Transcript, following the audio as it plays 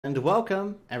And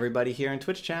welcome everybody here in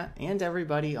Twitch chat and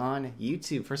everybody on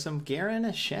YouTube for some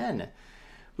Garen Shen.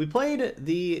 We played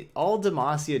the all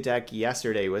Demacia deck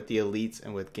yesterday with the elites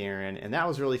and with Garen, and that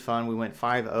was really fun. We went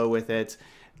 5-0 with it.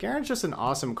 Garen's just an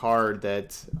awesome card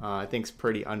that I think is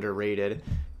pretty underrated,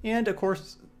 and of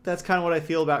course that's kind of what I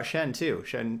feel about Shen too.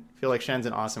 I feel like Shen's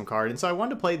an awesome card, and so I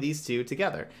wanted to play these two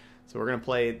together. So we're gonna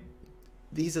play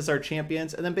these as our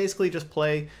champions, and then basically just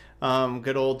play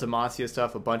good old Demacia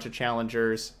stuff, a bunch of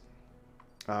challengers,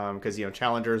 because you know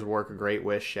challengers work great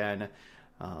with Shen.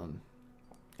 And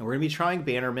we're gonna be trying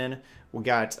Bannerman. We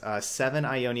got 7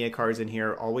 Ionia cards in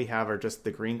here. All we have are just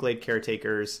the Green Glade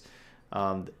Caretakers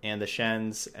and the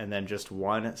Shens, and then just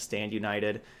 1 Stand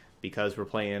United because we're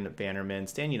playing Bannerman.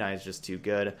 Stand United is just too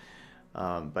good,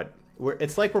 but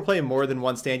it's like we're playing more than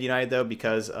 1 Stand United though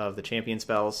because of the champion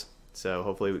spells. So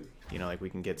hopefully, you know, like we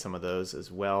can get some of those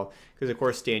as well. Because of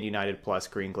course, Stand United plus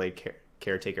Green Glade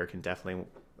Caretaker can definitely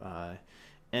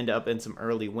end up in some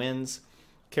early wins.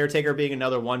 Caretaker being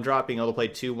another 1-drop, being able to play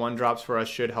 2 1-drops for us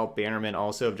should help Bannerman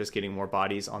also, of just getting more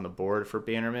bodies on the board for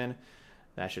Bannerman.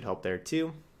 That should help there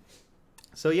too.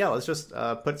 So yeah, let's just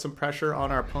put some pressure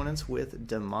on our opponents with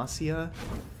Demacia.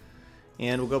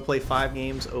 And we'll go play 5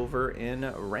 games over in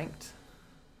Ranked.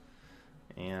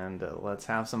 And let's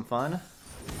have some fun.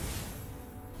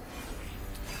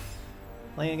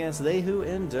 Playing against They Who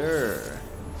Endure.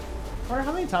 I wonder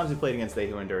how many times we played against They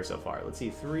Who Endure so far. Let's see,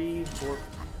 3, 4...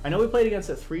 I know we played against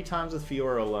it 3 times with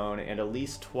Fiora alone, and at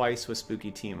least twice with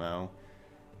Spooky Teemo.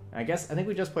 I think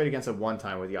we just played against it 1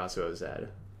 time with Yasuo Zed.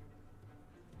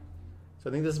 So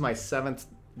I think this is my 7th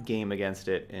game against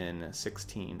it in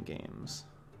 16 games.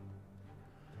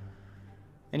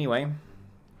 Anyway.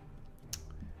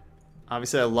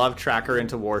 Obviously I love Tracker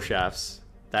into War Chefs.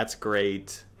 That's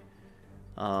great.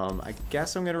 I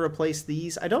guess I'm going to replace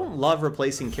these. I don't love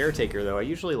replacing Caretaker, though. I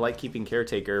usually like keeping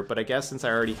Caretaker, but I guess since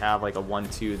I already have, like, a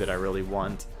 1-2 that I really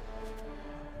want,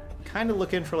 kind of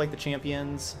looking for, like, the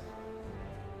champions.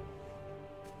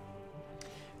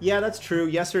 Yeah, that's true.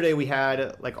 Yesterday we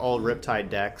had, like, all Riptide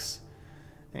decks,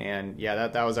 and, yeah,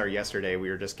 that was our yesterday.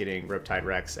 We were just getting Riptide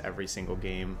Rex every single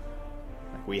game.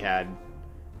 Like, we had,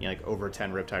 you know, like, over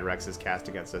 10 Riptide Rexes cast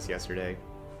against us yesterday.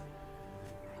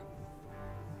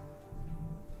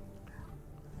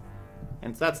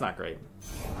 And so that's not great.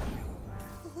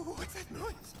 What's that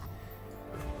noise?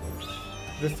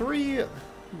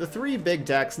 The three big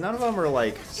decks, none of them are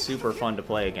like super fun to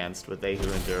play against with They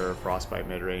Who Endure, Frostbite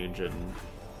Midrange, and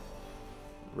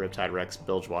Riptide Rex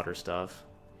Bilgewater stuff.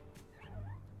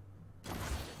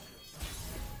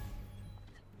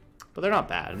 But they're not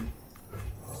bad.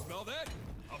 Smell that?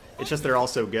 It's just they're all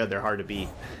so good, they're hard to beat.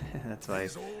 That's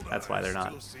why they're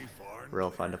not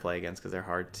real fun to play against, because they're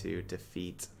hard to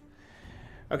defeat.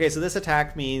 Okay, so this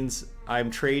attack means I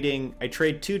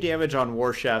trade 2 damage on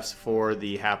War Chefs for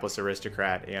the Hapless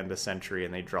Aristocrat and the Sentry,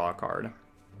 and they draw a card.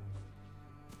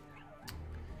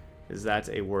 Is that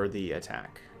a worthy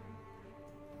attack?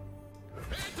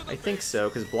 I think so,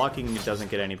 because blocking doesn't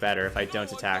get any better. If I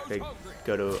don't attack, they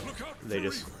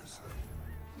just...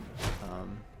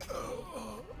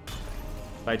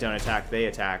 if I don't attack, they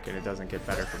attack, and it doesn't get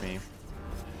better for me.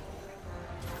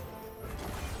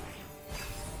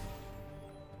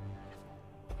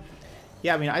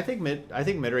 Yeah, I mean, I think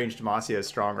mid-range Demacia is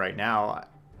strong right now.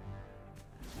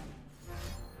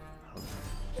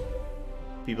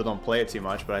 People don't play it too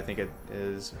much, but I think it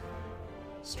is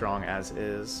strong as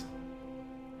is.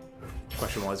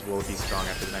 Question was, will it be strong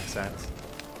after the next set?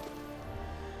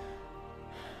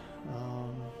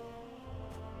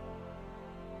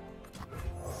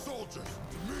 Soldiers,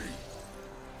 to me.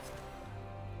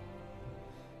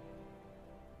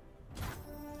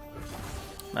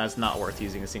 That's not worth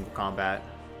using a single combat.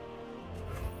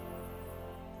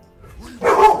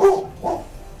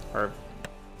 Or...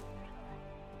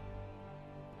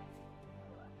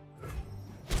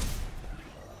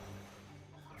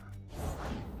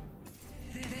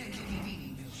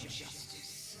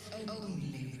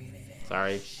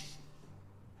 Sorry.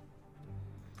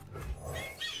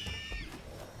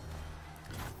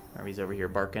 He's over here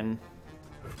barking.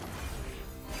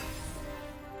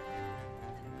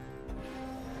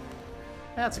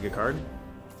 That's a good card.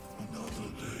 Another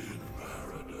day in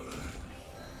paradise.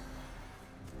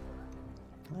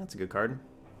 That's a good card.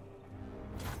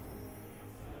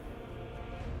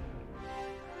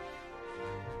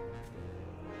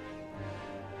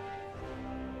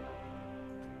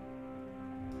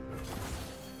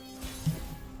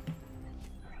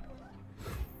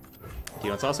 Do you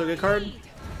know what's also a good card?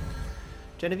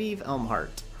 Genevieve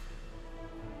Elmhart.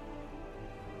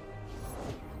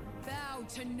 Bow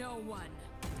to no one.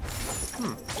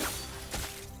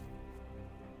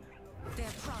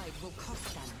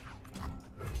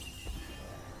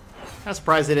 I'm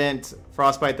surprised they didn't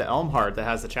frostbite the Elmheart that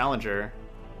has the challenger,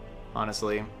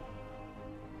 honestly.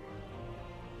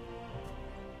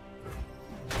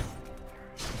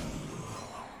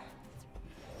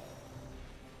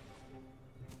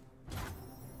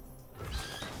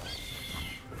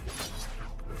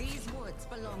 These woods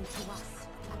belong to us.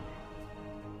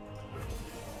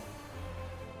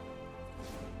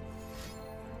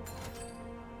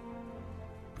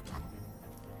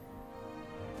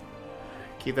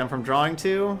 Keep them from drawing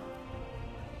two.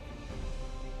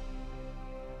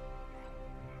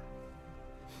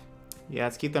 Yeah,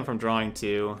 let's keep them from drawing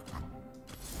two.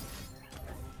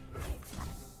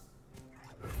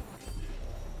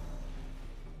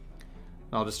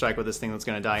 I'll just strike with this thing that's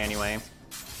going to die anyway.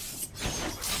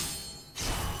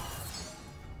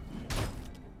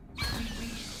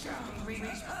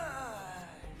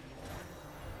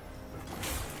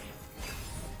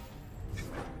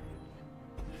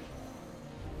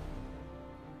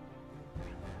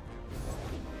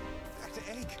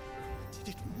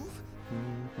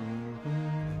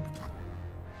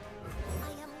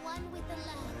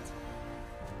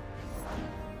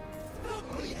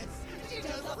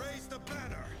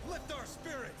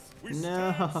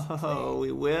 No, we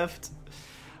whiffed.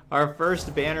 Our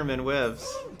first bannerman whiffs.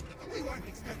 We weren't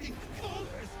expecting all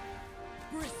this.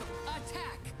 Bristle,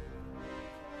 attack!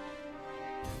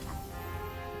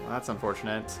 Well, that's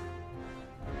unfortunate.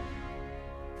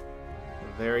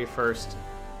 The very first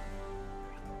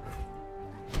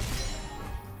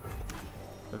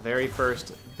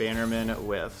bannerman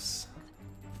whiffs.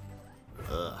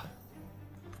 Ugh.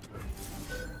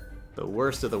 The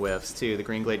worst of the whiffs, too, the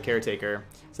Greenglade Caretaker.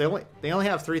 So they only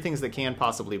have 3 things that can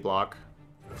possibly block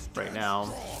right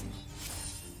now.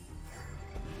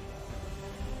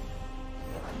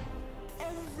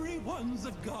 Everyone's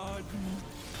a garden.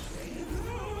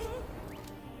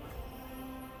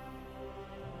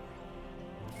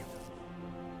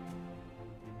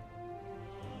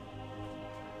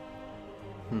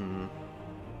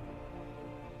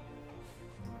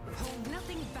 Hold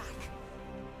nothing back.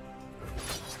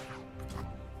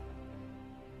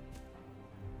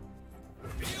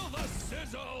 Feel the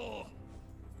sizzle.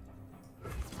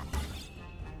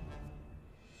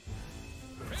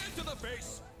 Into the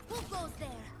base. Who goes there?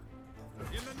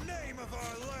 In the name of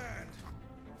our land.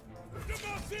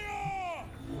 Demacia!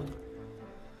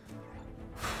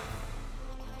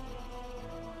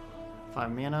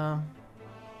 5 mana.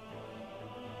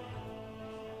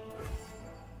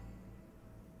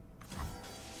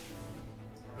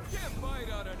 Can't fight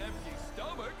on an empty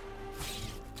stomach.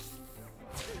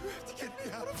 Get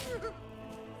me out of here.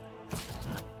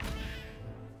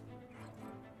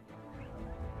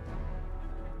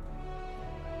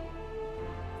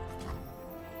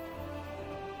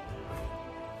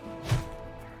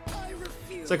 I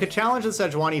refuse. So I could challenge the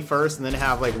Sejuani first and then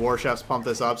have like War Chefs pump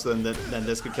this up so then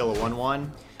this could kill a 1/1.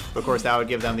 But of course that would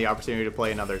give them the opportunity to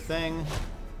play another thing.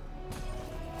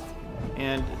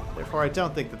 And therefore I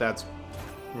don't think that that's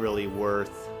really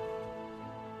worth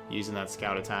using that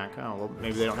scout attack. Oh, well,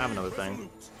 maybe they don't have another thing.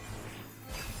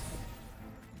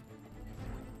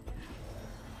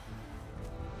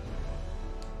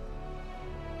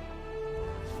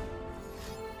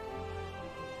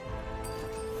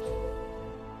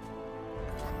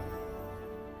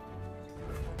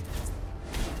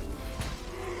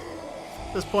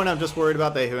 At this point, I'm just worried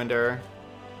about the Huender.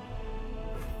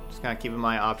 Just kind of keeping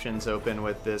my options open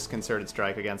with this Concerted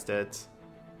Strike against it.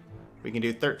 We can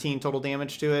do 13 total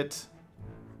damage to it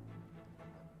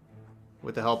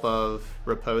with the help of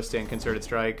Riposte and Concerted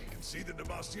Strike. You can see the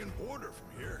Demacian border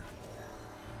from here.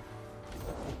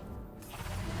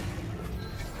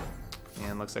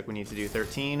 And looks like we need to do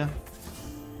 13.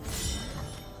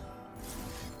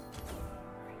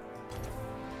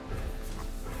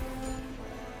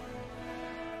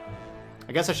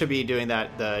 I guess I should be doing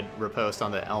the Riposte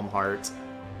on the Elmheart,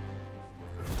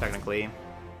 technically.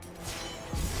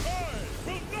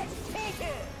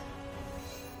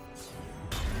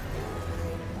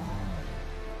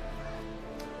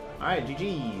 Alright,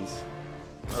 GG's.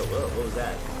 Oh, whoa, what was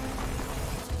that?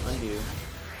 Undo.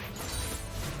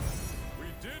 We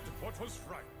did what was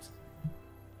right.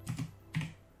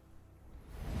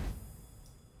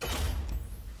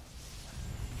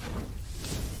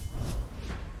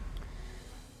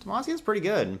 Demacia's pretty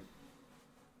good.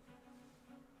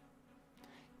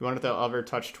 You wonder if they'll ever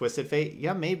touch Twisted Fate?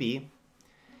 Yeah, maybe.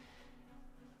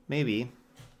 Maybe.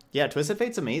 Yeah, Twisted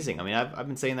Fate's amazing. I mean, I've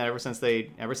been saying that ever since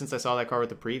I saw that card with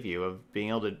the preview of being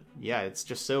able to. Yeah, it's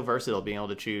just so versatile being able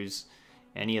to choose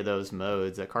any of those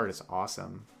modes. That card is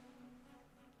awesome.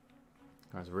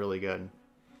 That was really good.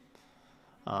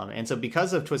 And so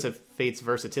because of Twisted Fate's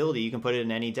versatility, you can put it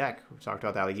in any deck. We talked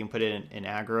about that. Like you can put it in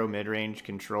aggro, mid-range,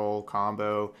 control,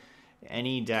 combo.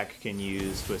 Any deck can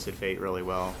use Twisted Fate really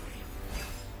well.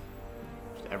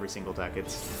 Every single deck.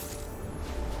 It's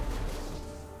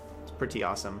pretty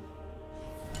awesome.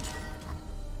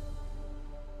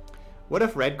 What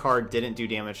if red card didn't do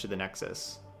damage to the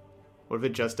Nexus? What if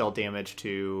it just dealt damage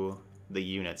to the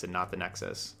units and not the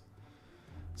Nexus?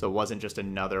 So it wasn't just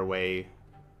another way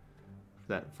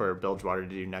that for Bilgewater to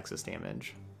do Nexus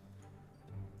damage.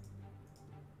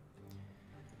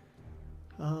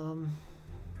 I'm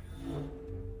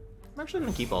actually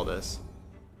going to keep all this.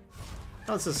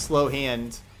 Oh, it's a slow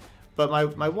hand, but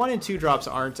my 1 and 2 drops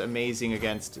aren't amazing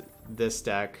against this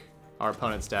deck, our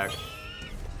opponent's deck.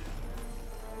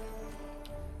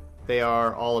 They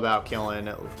are all about killing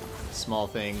small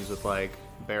things with like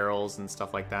barrels and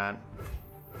stuff like that.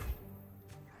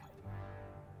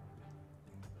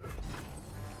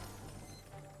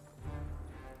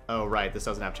 Oh, right, this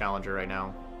doesn't have Challenger right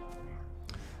now.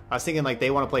 I was thinking like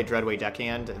they want to play Dreadway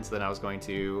Deckhand, and so then I was going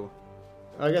to...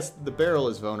 I guess the barrel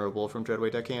is vulnerable from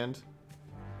Dreadway Deckhand.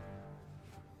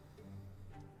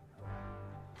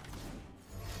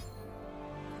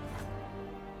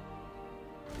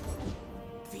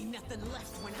 Be nothing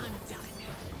left when I'm done.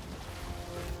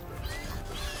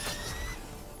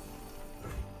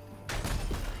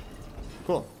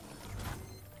 Cool.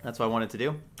 That's what I wanted to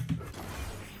do.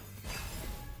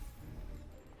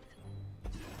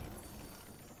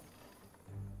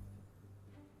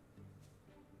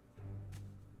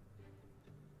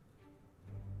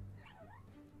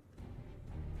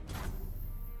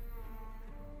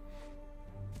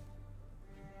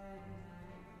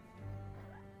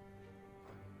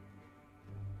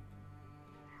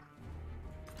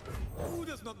 Who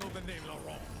does not know the name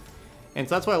Laurent? And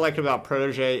so that's what I liked about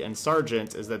Protege and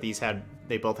Sergeant, is that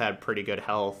they both had pretty good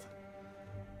health.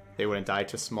 They wouldn't die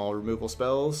to small removal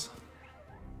spells.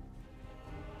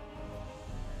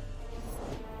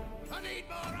 I need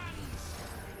more hands!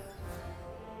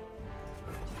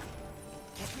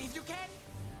 Catch me if you can.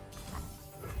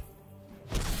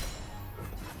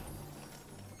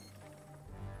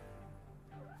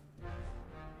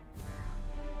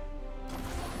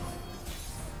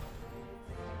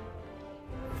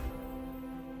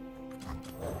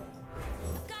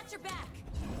 Got your back.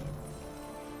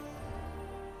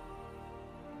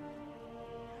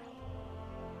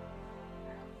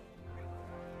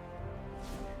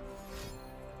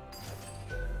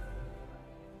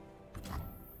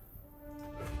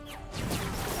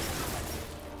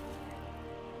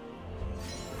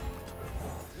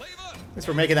 Thanks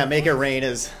for making that Make It Rain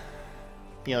is,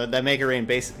 that Make It Rain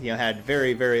base, had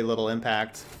very, very little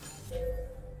impact.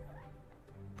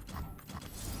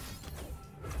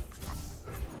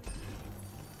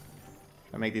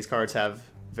 I make these cards have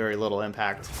very little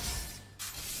impact.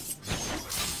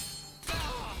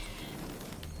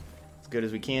 As good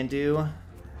as we can do. Hand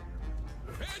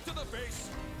to the base!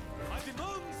 I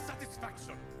demand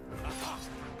satisfaction! Aha!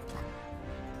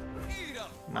 Eat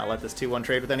up! Not let this 2-1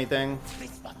 trade with anything.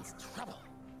 This one's trouble.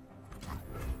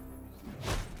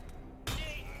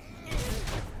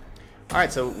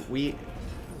 Alright, so we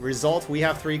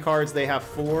have 3 cards, they have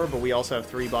 4, but we also have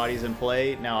 3 bodies in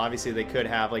play. Now, obviously, they could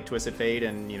have, like, Twisted Fate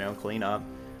and, clean up.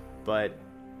 But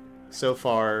so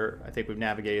far, I think we've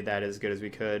navigated that as good as we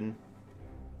could.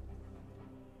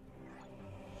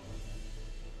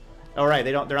 Oh, right,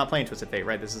 they're not playing Twisted Fate,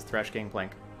 right? This is Thresh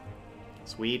Gangplank.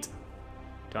 Sweet.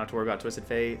 Don't have to worry about Twisted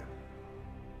Fate.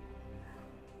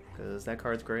 Because that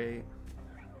card's great.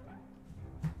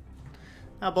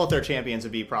 Now, both their champions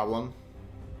would be a problem.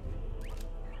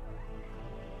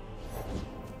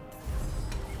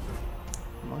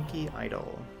 Monkey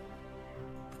Idol.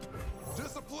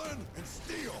 Discipline and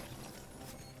steel!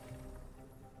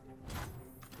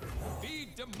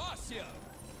 Feed Demacia!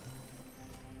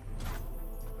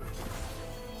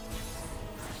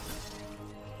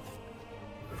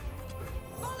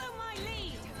 Follow my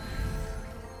lead.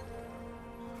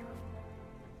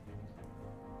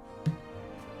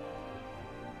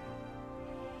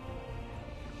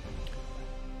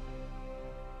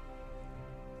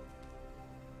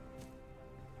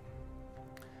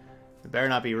 It better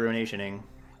not be Ruinationing.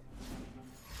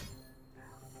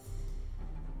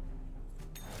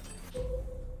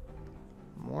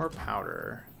 More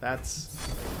powder. That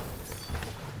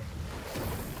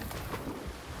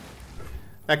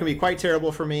can be quite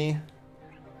terrible for me.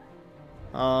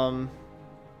 So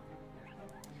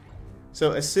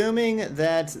assuming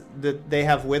that they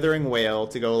have Withering Whale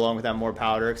to go along with that more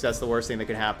powder, because that's the worst thing that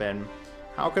could happen,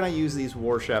 how can I use these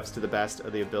War Chefs to the best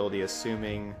of the ability,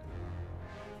 assuming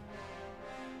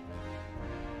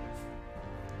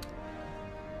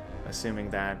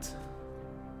assuming that...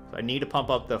 So I need to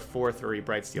pump up the 4/3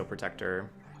 Bright Steel Protector.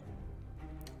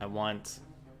 I want...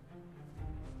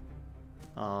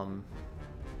 So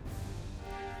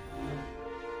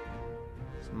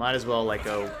might as well like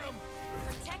go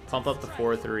pump up the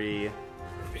 4/3,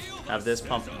 have this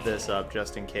pump this up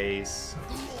just in case.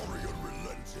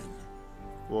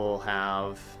 We'll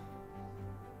have...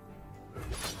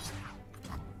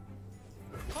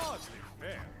 Hardly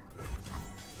fair.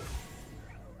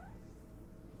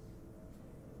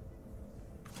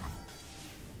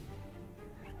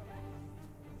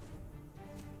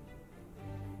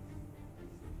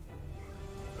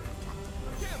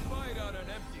 Can't bite on an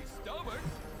empty stomach.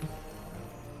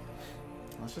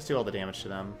 Let's just do all the damage to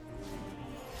them.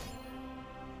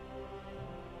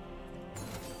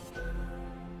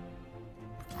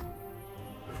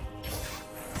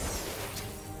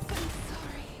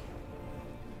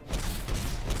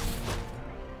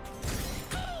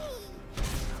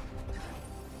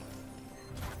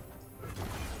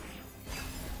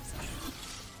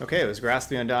 Okay, it was Grasp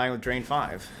the Undying with Drain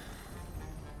 5.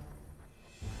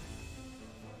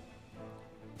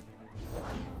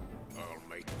 I'll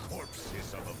make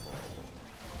corpses of them all.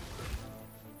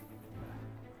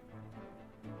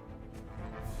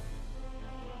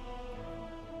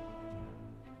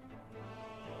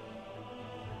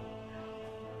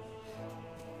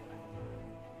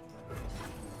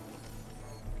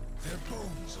 Their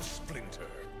bones a splinter.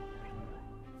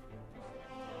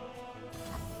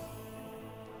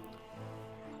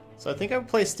 So I think I would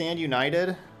play Stand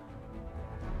United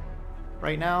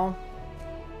right now.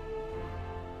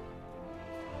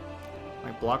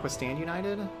 Like block with Stand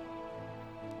United?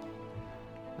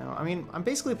 No, I mean, I'm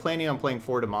basically planning on playing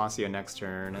 4 Demacia next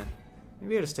turn.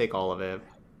 Maybe I just take all of it.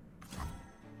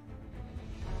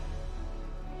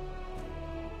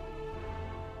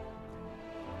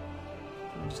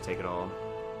 I'll just take it all.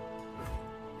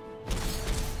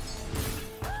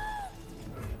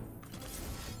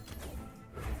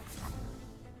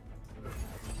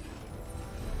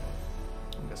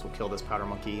 We'll kill this powder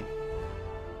monkey.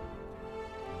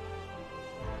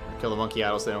 Kill the monkey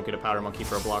idle so they don't get a powder monkey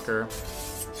for a blocker.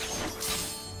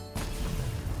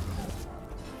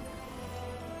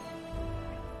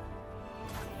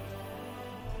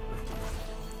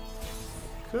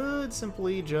 Could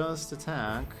simply just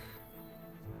attack.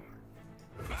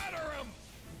 Batter 'em!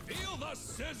 Feel the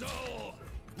sizzle!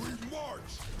 We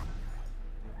march!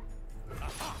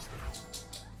 Aha!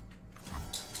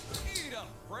 Eat 'em,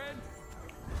 friend!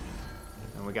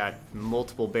 And we got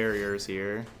multiple barriers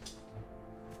here.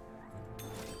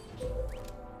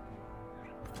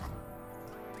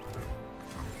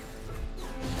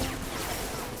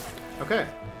 Okay.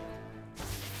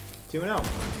 2-0.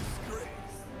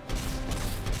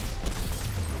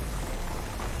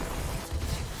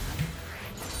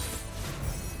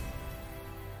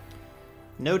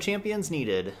 No champions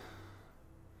needed.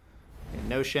 Okay,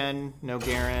 no Shen, no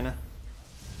Garen.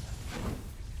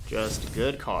 Just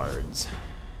good cards.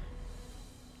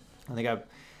 I think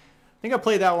I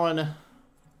played that one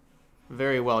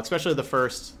very well, especially the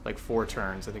first like 4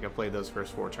 turns. I think I played those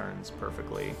first 4 turns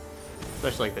perfectly.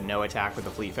 Especially like the no attack with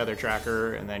the Fleet Feather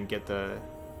Tracker, and then get the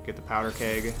Powder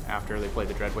Keg after they played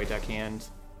the Dreadweight deckhand.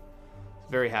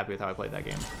 Very happy with how I played that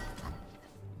game.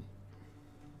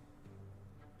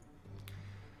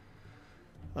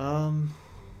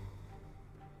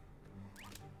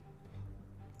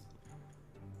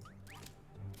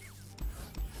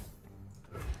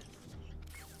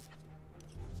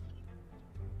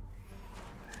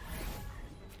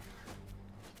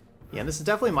 Yeah, this is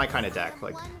definitely my kind of deck,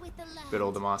 like good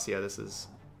old Demacia. This is,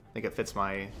 I think it fits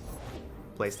my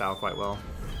playstyle quite well.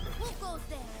 Who goes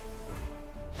there?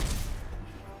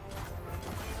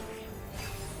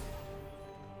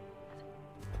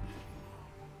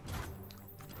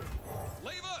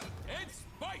 Flavor and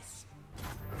spice!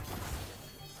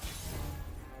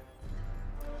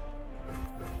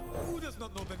 Who does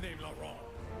not know the name Laurent?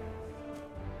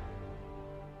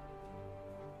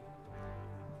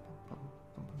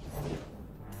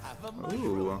 Have a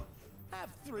Ooh. Have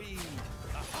 3.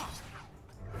 Aha!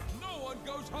 No one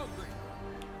goes hungry!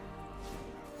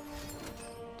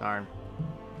 Darn.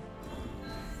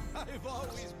 I've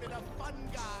always been a fun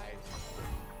guy.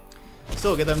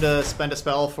 Still get them to spend a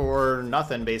spell for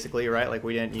nothing, basically, right? Like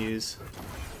we didn't use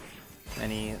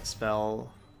any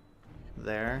spell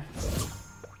there.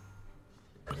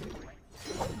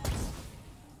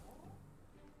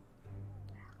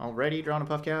 Already drawn a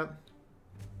puff cap.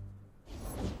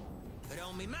 Put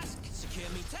on me mask, secure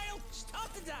me tail,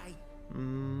 start the day.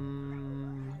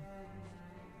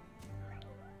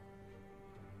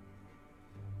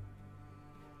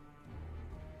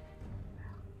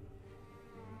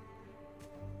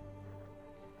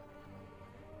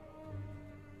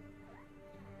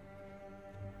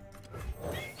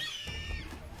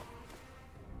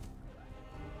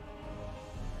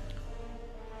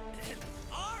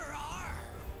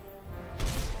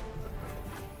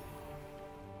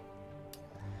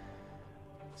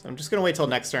 So I'm just gonna wait till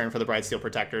next turn for the Bright Steel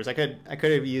Protectors. I could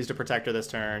have used a Protector this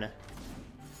turn.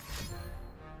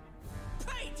 But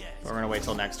we're gonna wait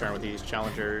till next turn with these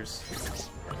Challengers.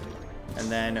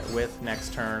 And then with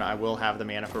next turn, I will have the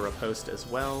mana for Riposte as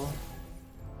well.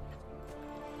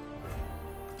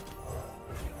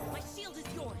 My shield is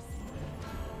yours.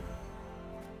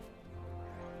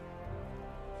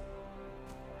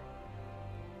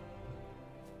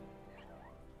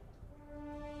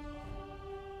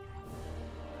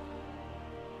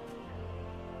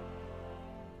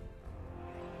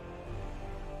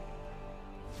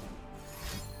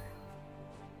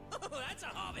 Oh, that's a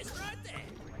harvest right there.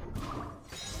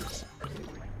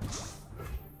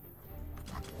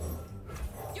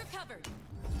 You're covered.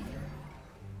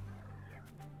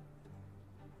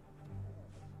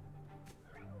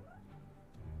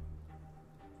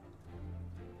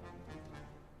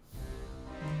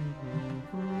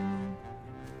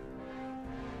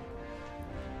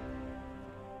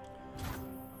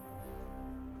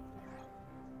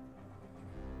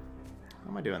 How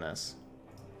am I doing this?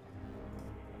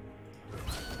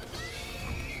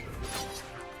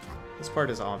 This part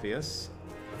is obvious.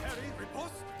 Harry,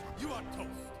 riposte, you are toast.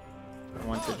 I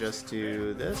want to just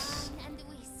do this. And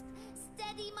Wisp,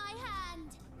 steady my hand.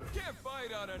 Can't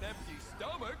fight on an empty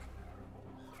stomach.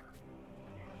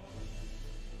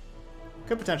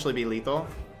 Could potentially be lethal.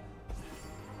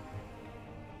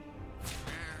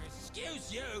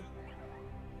 Excuse you.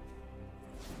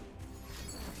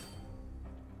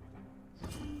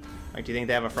 Like, do you think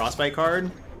they have a Frostbite card?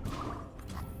 And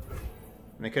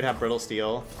they could have Brittle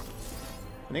Steel.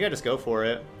 I think I just go for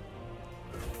it.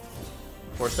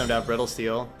 Force them to have Brittle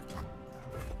Steel.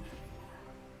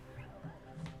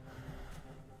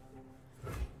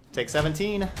 Take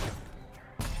 17.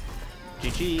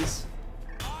 GG's.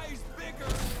 Eyes bigger.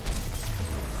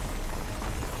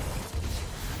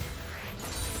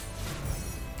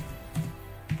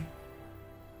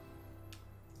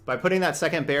 Oh, By putting that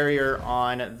second barrier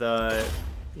on the,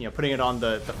 putting it on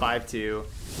the 5/2,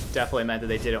 definitely meant that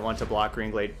they didn't want to block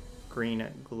Green Glade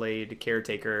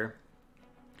Caretaker.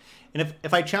 And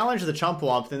if I challenge the Chump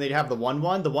Wump, then they'd have the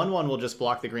 1/1. The 1/1 will just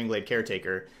block the Green Glade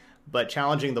Caretaker. But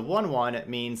challenging the 1/1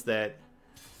 means that,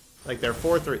 like, their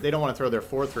 4/3, they don't want to throw their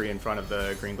 4/3 in front of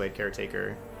the Green Glade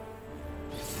Caretaker.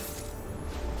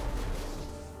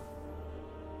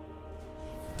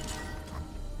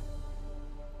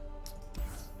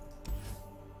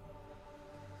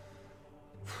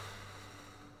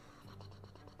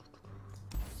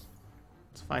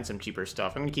 Find some cheaper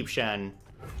stuff. I'm gonna keep Shen,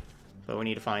 but we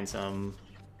need to find some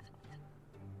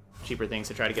cheaper things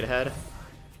to try to get ahead.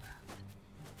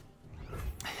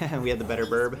 We had the better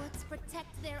burb. Woods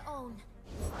protect their own.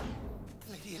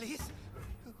 Lady Elise,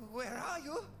 where are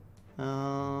you?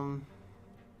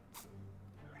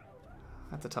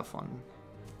 That's a tough one.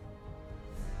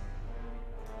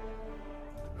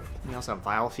 We also have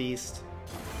Vile Feast.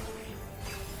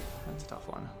 That's a tough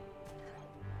one.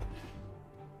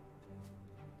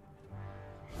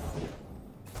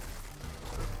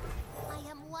 I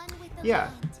am one with the Yeah,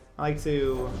 land. I like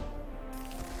to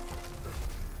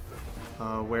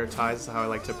wear ties. Is how I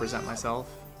like to present myself.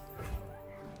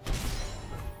 I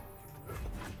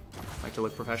like to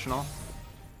look professional.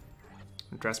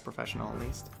 Dress professional, at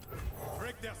least.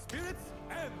 Break their spirits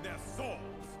and their souls.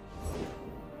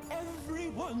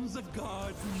 Everyone's a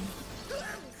garden.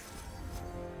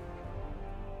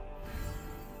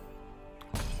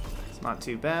 It's not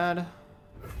too bad.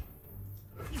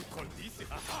 You call this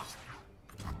a ha?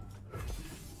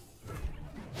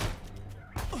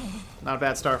 Not a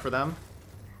bad start for them.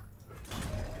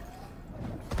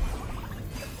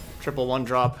 Triple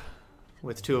 1-drop,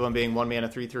 with 2 of them being 1 mana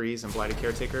 3/3s and Blighted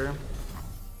Caretaker.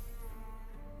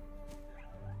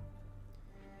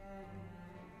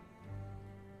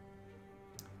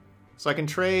 So I can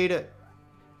trade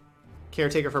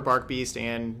Caretaker for Bark Beast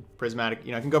and Prismatic.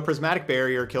 I can go Prismatic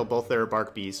Barrier, kill both their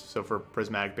Bark Beasts, so for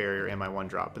Prismatic Barrier and my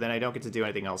 1-drop. But then I don't get to do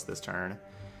anything else this turn.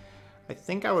 I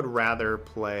think I would rather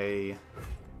play...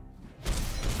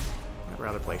 I'd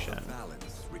rather play Shen.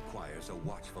 Balance requires a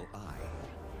watchful eye.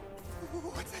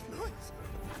 What's that noise?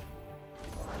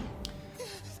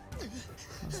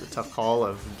 It's a tough call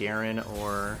of Garen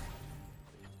or...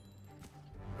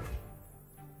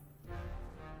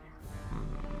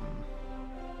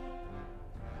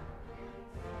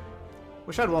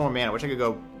 Wish I had 1 more mana. Wish I could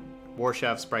go War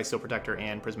Chefs, Bright Steel Protector,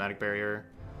 and Prismatic Barrier.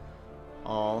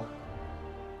 All.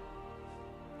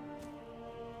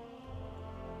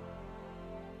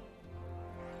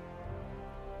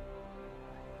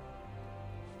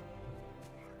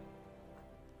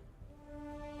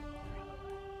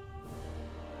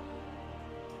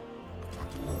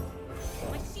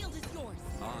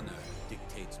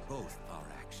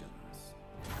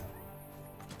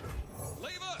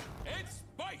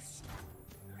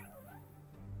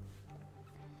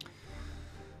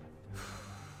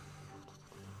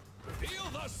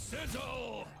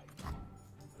 Brutal!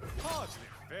 Hardly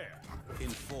fair.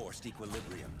 Enforced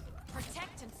equilibrium.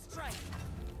 Protect and strike.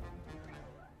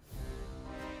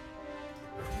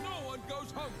 No one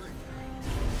goes hungry.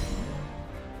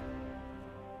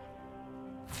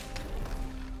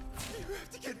 You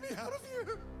have to get me out of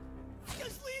here!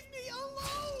 Just leave me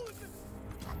alone!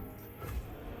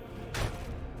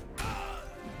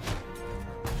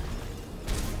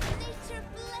 Nature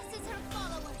blesses her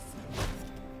followers.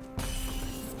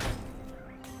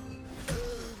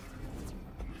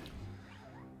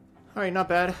 All right, not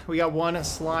bad. We got one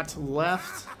slot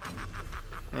left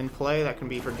in play. That can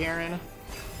be for Garen.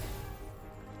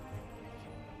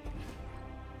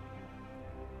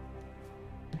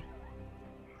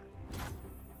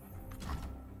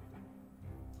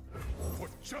 For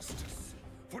justice!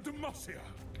 For Demacia!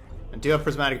 I do have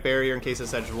Prismatic Barrier in case of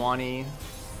Sejuani.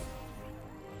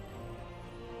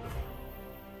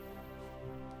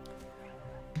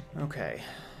 Okay.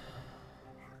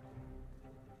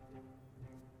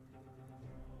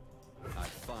 I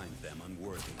find them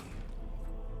unworthy.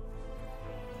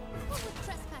 Who would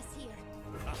trespass here?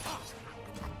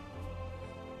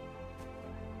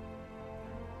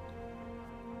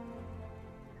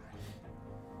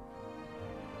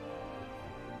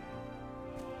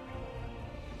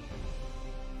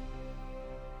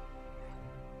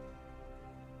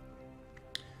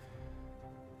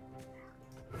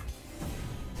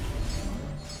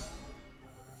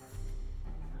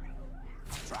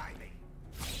 Try me.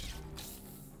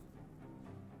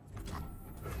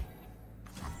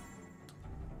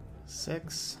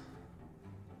 Six.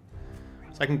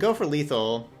 So I can go for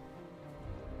lethal.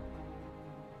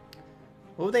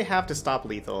 What would they have to stop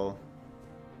lethal?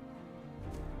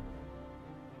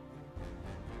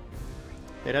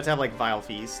 They'd have to have like Vile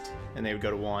Feast, and they would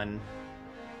go to 1.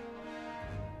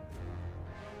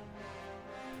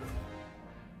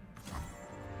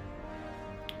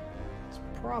 It's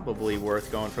probably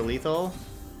worth going for lethal.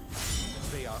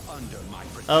 They are under my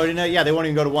protection. Oh no, yeah, they won't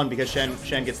even go to 1 because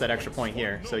Shen gets that extra point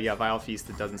here. So yeah, Vile Feast,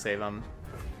 it doesn't save them.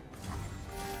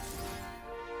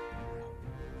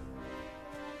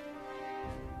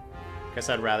 Guess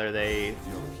I'd rather they,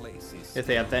 Your place is if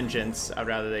they have Vengeance, I'd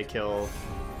rather they kill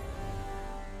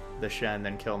the Shen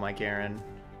than kill my Garen.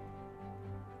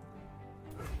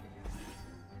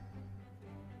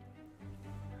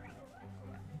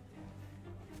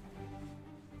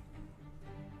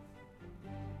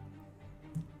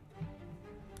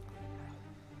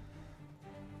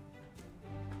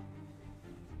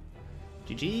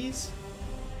 GG's.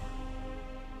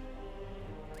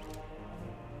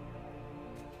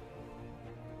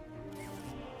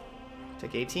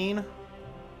 Take 18.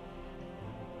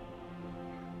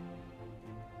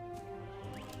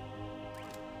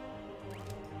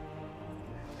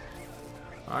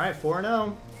 All right,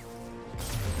 4-0.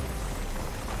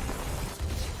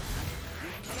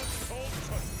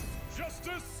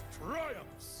 Justice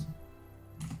triumphs!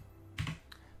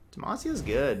 Demacia's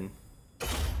good.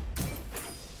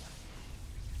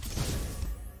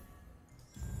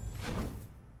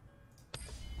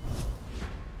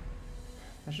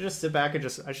 I should just sit back and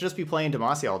I should just be playing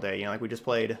Demacia all day, you know, like we just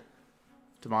played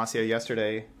Demacia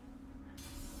yesterday.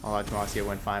 I'll let Demacia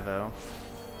win 5-0.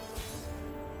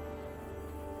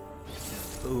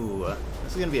 Ooh,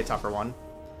 this is gonna be a tougher one.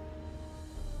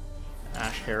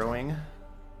 Ash Harrowing.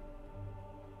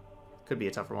 Could be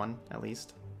a tougher one, at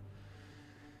least.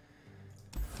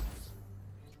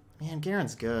 Man,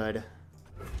 Garen's good.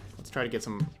 Let's try to get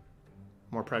some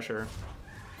more pressure.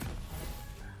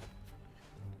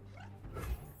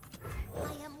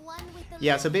 I am one with the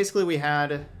Yeah, Lord. so basically we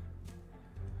had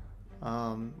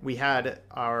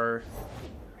our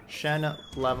Shen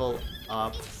level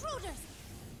up,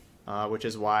 Intruders! which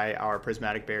is why our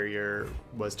Prismatic Barrier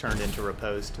was turned into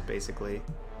Riposte, basically,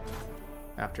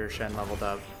 after Shen leveled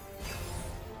up.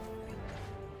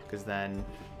 Because then,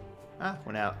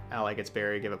 when ally gets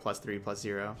buried, give it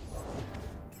 +3/+0.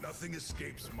 Nothing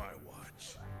escapes my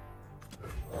watch.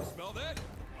 Smell that?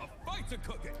 A fight's a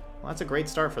cooking. Well, that's a great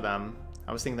start for them.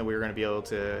 I was thinking that we were going to be able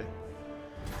to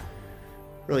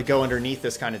really go underneath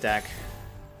this kind of deck.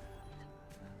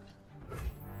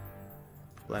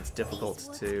 But that's difficult These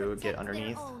woods to protect get their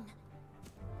underneath. own.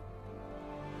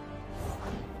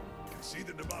 Can see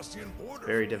the Demacian border.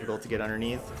 Very from difficult here. to get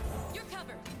underneath. You're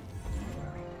covered.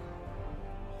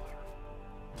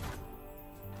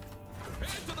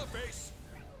 Hands to the face.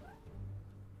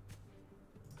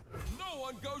 No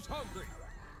one goes hungry.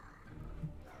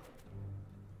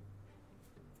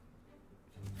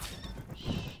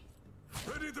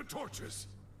 Ready the torches.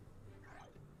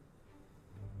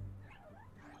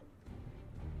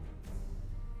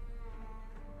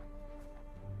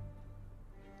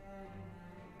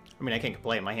 I mean, I can't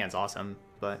complain. My hand's awesome,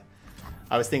 but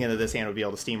I was thinking that this hand would be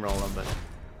able to steamroll him, but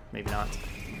maybe not.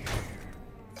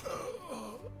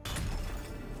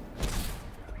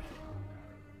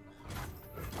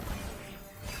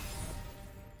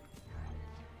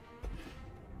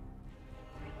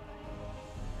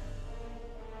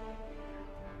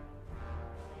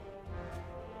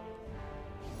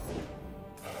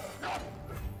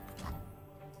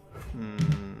 Hmm.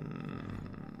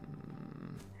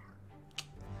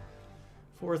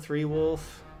 4/3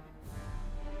 wolf.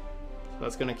 So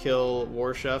that's gonna kill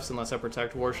war chefs unless I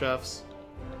protect war chefs.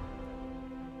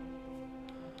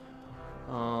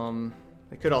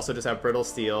 They could also just have brittle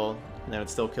steel, and then it'd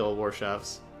still kill war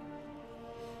chefs.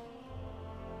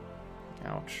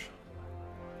 Ouch.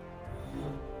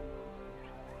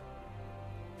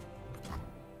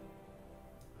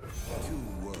 Two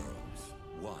worlds,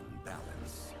 one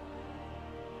balance.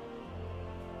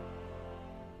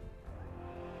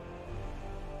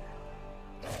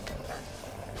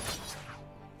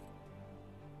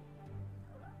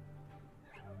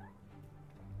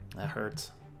 That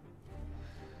hurts.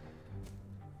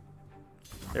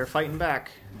 They're fighting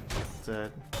back. It's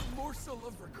a Morsel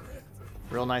of regret.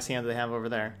 real nice hand they have over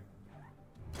there.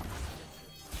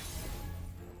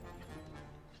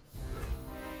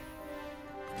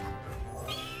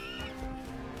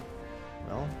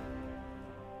 Well,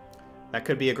 that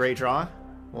could be a great draw.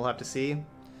 We'll have to see.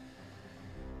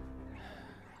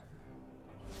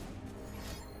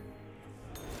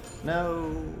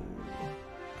 No.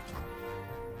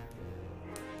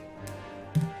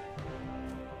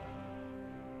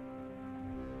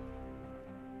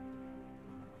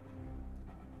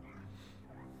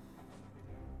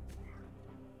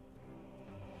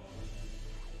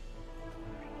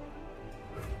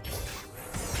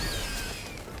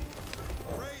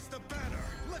 Raise the banner.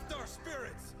 Lift our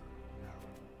spirits.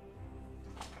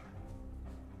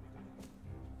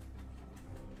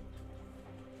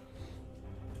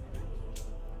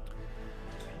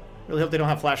 Really hope they don't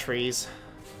have flash freeze.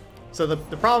 So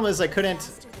the problem is I couldn't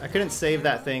save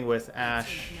that thing with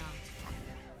Ash.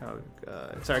 Oh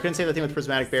god. Sorry, I couldn't save that thing with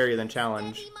Prismatic Barrier then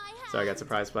challenge. So I got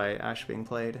surprised by Ash being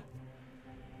played.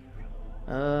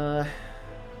 Who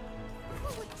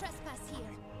would trespass here?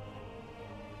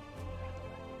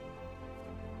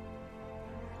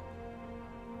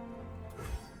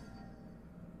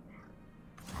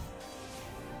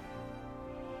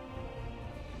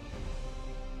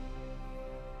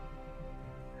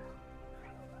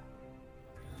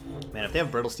 Man, if they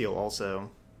have Brittle Steel also.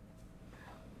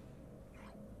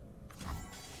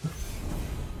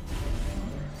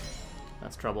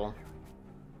 That's trouble.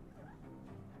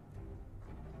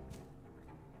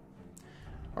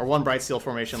 Our one Bright Steel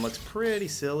formation looks pretty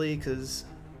silly because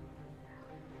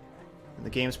the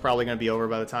game's probably going to be over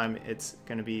by the time it's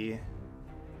going to be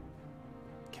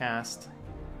cast.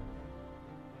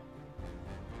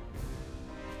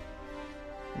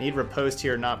 I need Riposte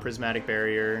here, not Prismatic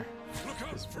Barrier.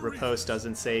 Because Riposte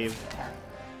doesn't save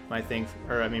my thing,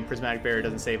 or I mean Prismatic Barrier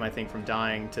doesn't save my thing from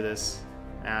dying to this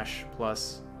Ash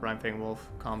plus Rhyme Wolf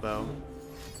combo.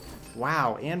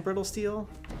 Wow, and Brittle Steel?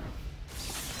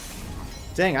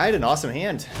 Dang, I had an awesome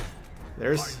hand.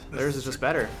 Theirs is just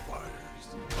better.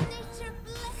 Nature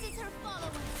blesses her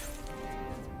followers.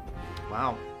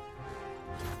 Wow.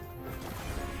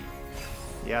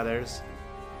 Yeah, this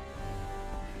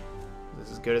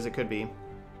is as good as it could be.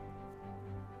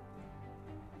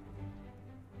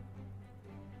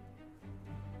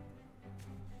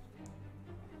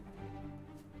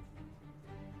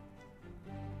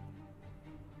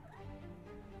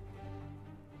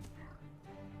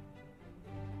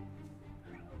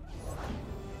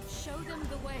 Show them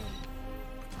the way.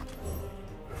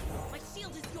 My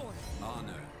shield is yours.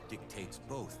 Honor dictates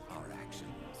both our actions.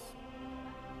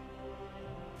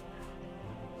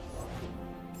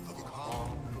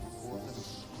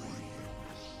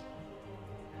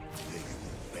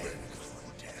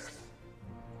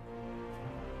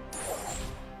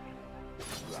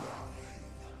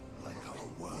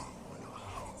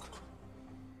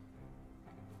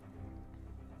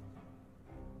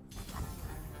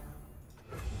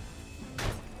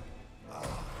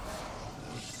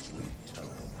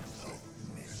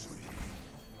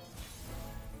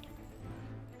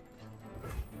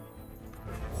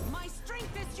 My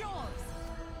strength is yours.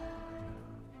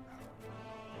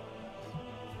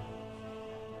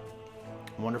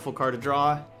 Wonderful card to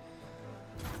draw.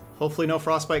 Hopefully no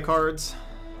Frostbite cards.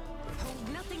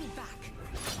 Hold nothing back.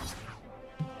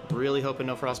 Really hoping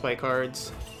no Frostbite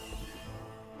cards.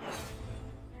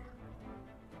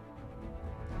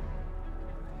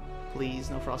 Please,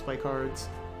 no Frostbite cards.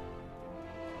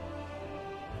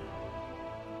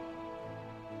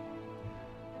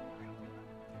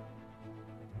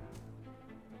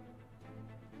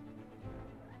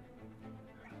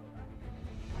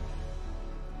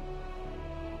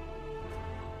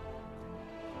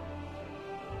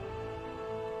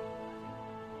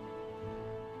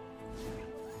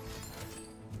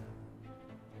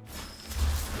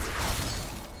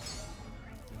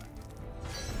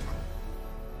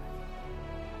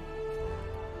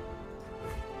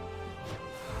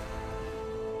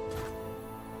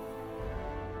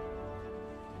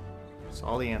 There's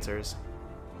all the answers.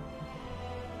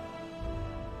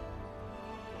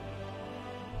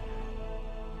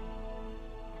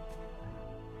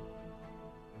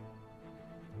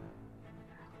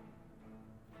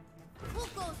 Who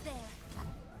goes there?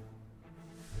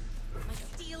 My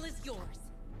steel is yours.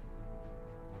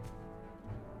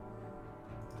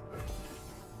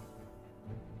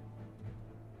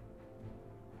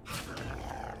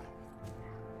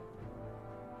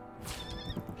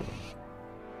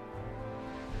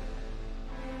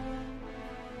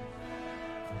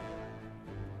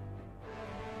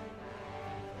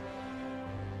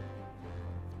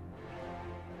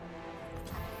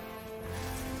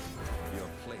 Your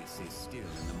place is still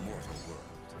in the mortal world.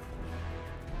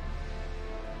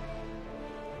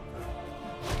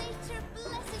 Nature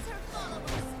blesses her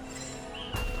followers.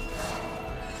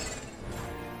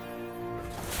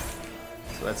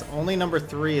 So that's only number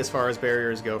 3 as far as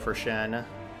barriers go for Shen.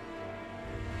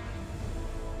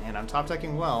 And I'm top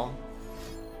decking well.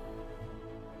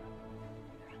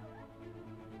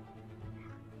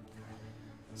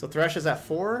 So Thresh is at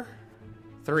 4?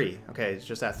 3. Okay, it's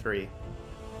just at 3.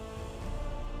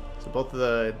 So both of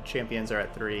the champions are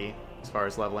at 3 as far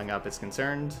as leveling up is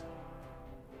concerned.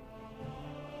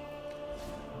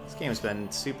 This game's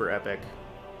been super epic.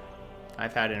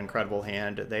 I've had an incredible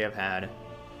hand. They have had a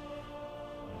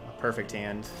perfect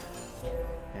hand.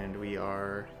 And we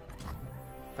are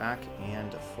back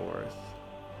and forth.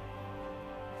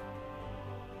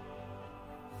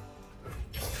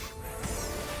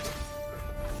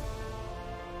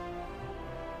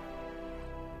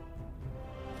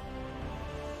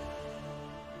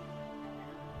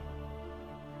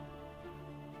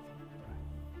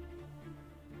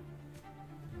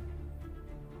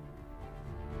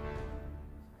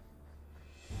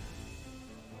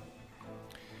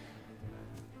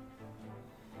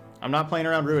 I'm not playing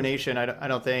around Ruination, I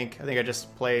don't think. I think I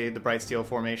just play the Bright Steel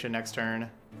formation next turn.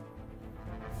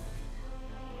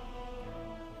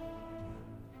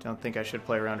 Don't think I should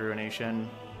play around Ruination.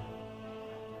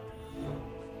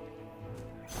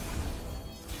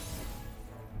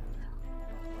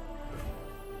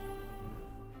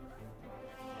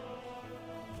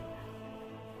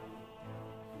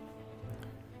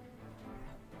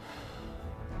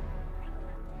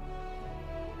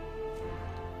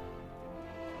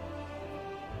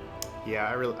 Yeah,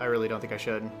 I really don't think I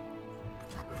should.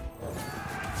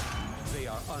 They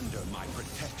are under my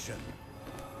protection.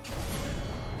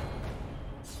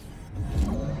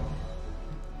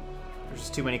 There's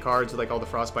just too many cards with like all the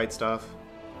Frostbite stuff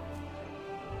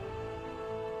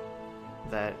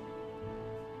that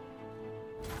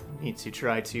need to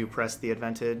try to press the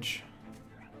advantage.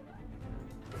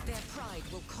 Their pride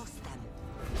will cost them.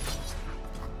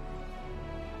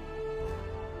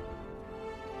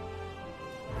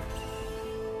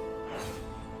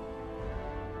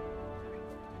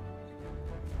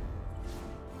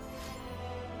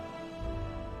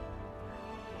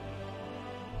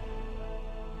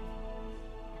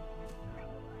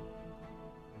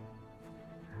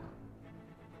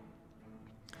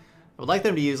 I would like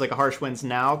them to use like a Harsh Winds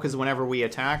now, because whenever we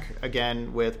attack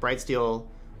again with Brightsteel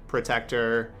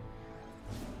Protector,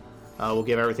 we'll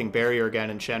give everything Barrier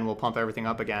again, and Shen will pump everything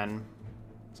up again.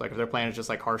 So like if their plan is just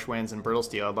like Harsh Winds and Brittle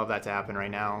Steel, I'd love that to happen right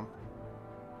now.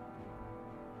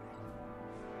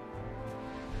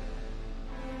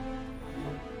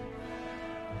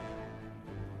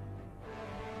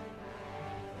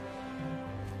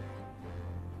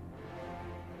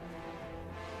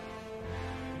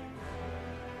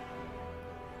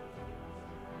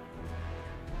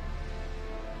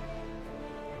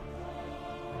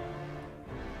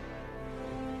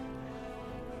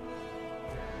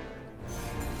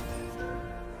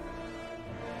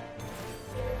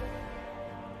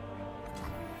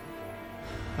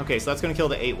 Okay, so that's going to kill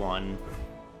the 8-1.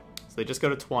 So they just go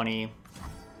to 20.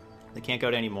 They can't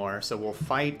go to any more. So we'll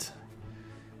fight,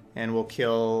 and we'll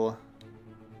kill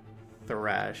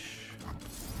Thresh.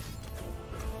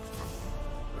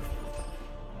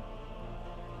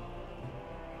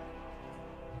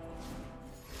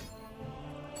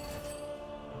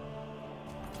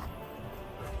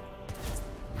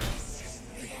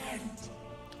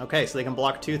 Okay, so they can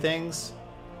block 2 things.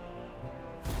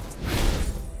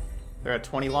 They're at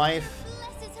 20 life.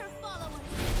 Blesses her followers.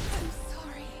 I'm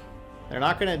sorry. They're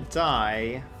not gonna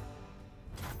die,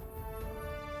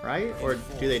 right? Or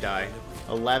do they die?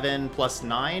 11 plus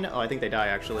 9? Oh, I think they die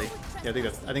actually. Yeah,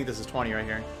 I think this is 20 right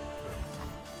here.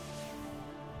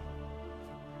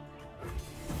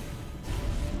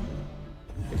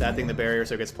 Give that thing the barrier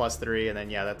so it gets plus 3, and then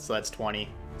yeah, that's 20.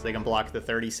 So they can block the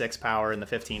 36 power and the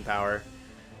 15 power.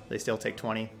 They still take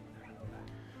 20.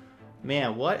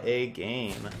 Man, what a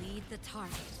game. Lead the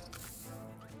target.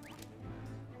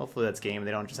 Hopefully that's game.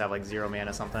 They don't just have like 0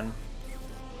 mana something.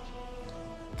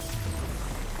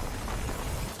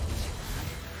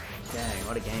 Dang,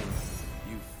 what a game.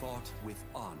 You fought with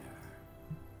honor.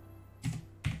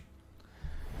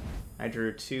 I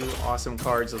drew 2 awesome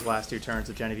cards those last 2 turns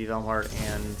with Genevieve Elmhart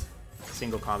and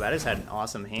single combat. I just had an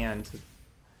awesome hand.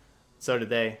 So did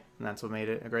they, and that's what made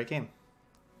it a great game.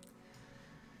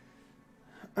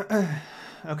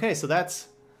 Okay, so that's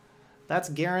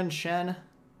Garen Shen.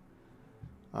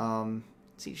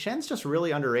 See, Shen's just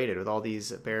really underrated with all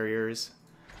these barriers.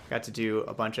 Got to do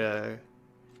a bunch of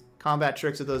combat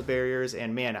tricks with those barriers,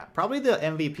 and man, probably the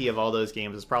MVP of all those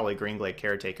games is probably Greenglade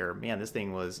Caretaker. Man, this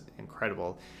thing was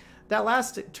incredible. That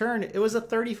last turn, it was a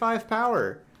 35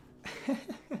 power.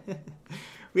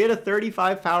 We had a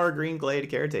 35 power Greenglade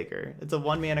Caretaker. It's a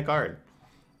 1 mana card,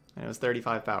 and it was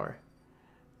 35 power.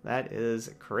 That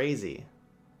is crazy.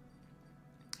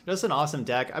 Just an awesome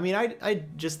deck. I mean, I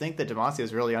just think that Demacia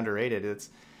is really underrated. It's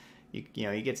you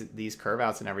know, you get to these curve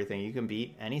outs and everything, you can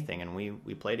beat anything, and we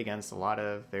played against a lot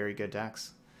of very good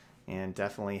decks and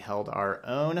definitely held our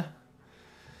own.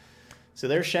 So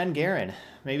there's Shen Garen.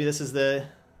 Maybe this is the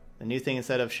new thing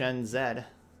instead of Shen Zed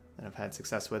that I've had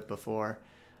success with before.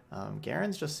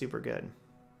 Garen's just super good.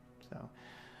 So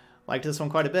liked this one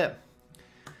quite a bit.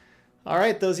 All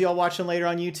right, those of y'all watching later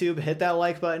on YouTube, hit that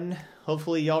like button.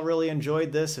 Hopefully y'all really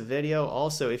enjoyed this video.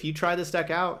 Also, if you try this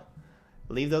deck out,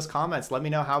 leave those comments. Let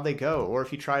me know how they go. Or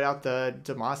if you tried out the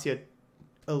Demacia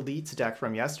Elites deck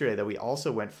from yesterday that we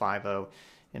also went 5-0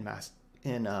 in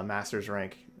Masters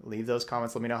rank, leave those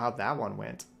comments. Let me know how that one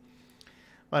went.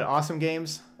 But awesome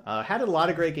games. Had a lot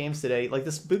of great games today. Like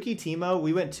this Buki Timo,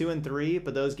 we went 2 and 3,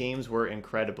 but those games were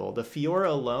incredible. The Fiora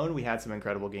alone, we had some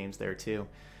incredible games there too.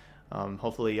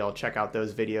 Hopefully y'all check out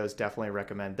those videos. Definitely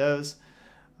recommend those.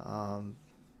 But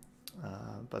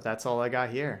that's all I got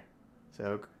here.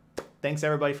 So thanks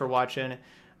everybody for watching.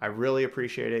 I really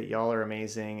appreciate it. Y'all are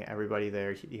amazing. Everybody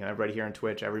there, you know, everybody here on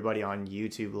Twitch, everybody on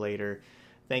YouTube later.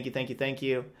 Thank you, thank you, thank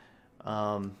you.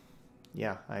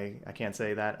 Yeah, I can't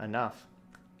say that enough.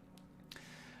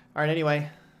 All right, anyway,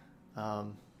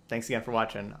 thanks again for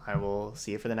watching. I will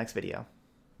see you for the next video.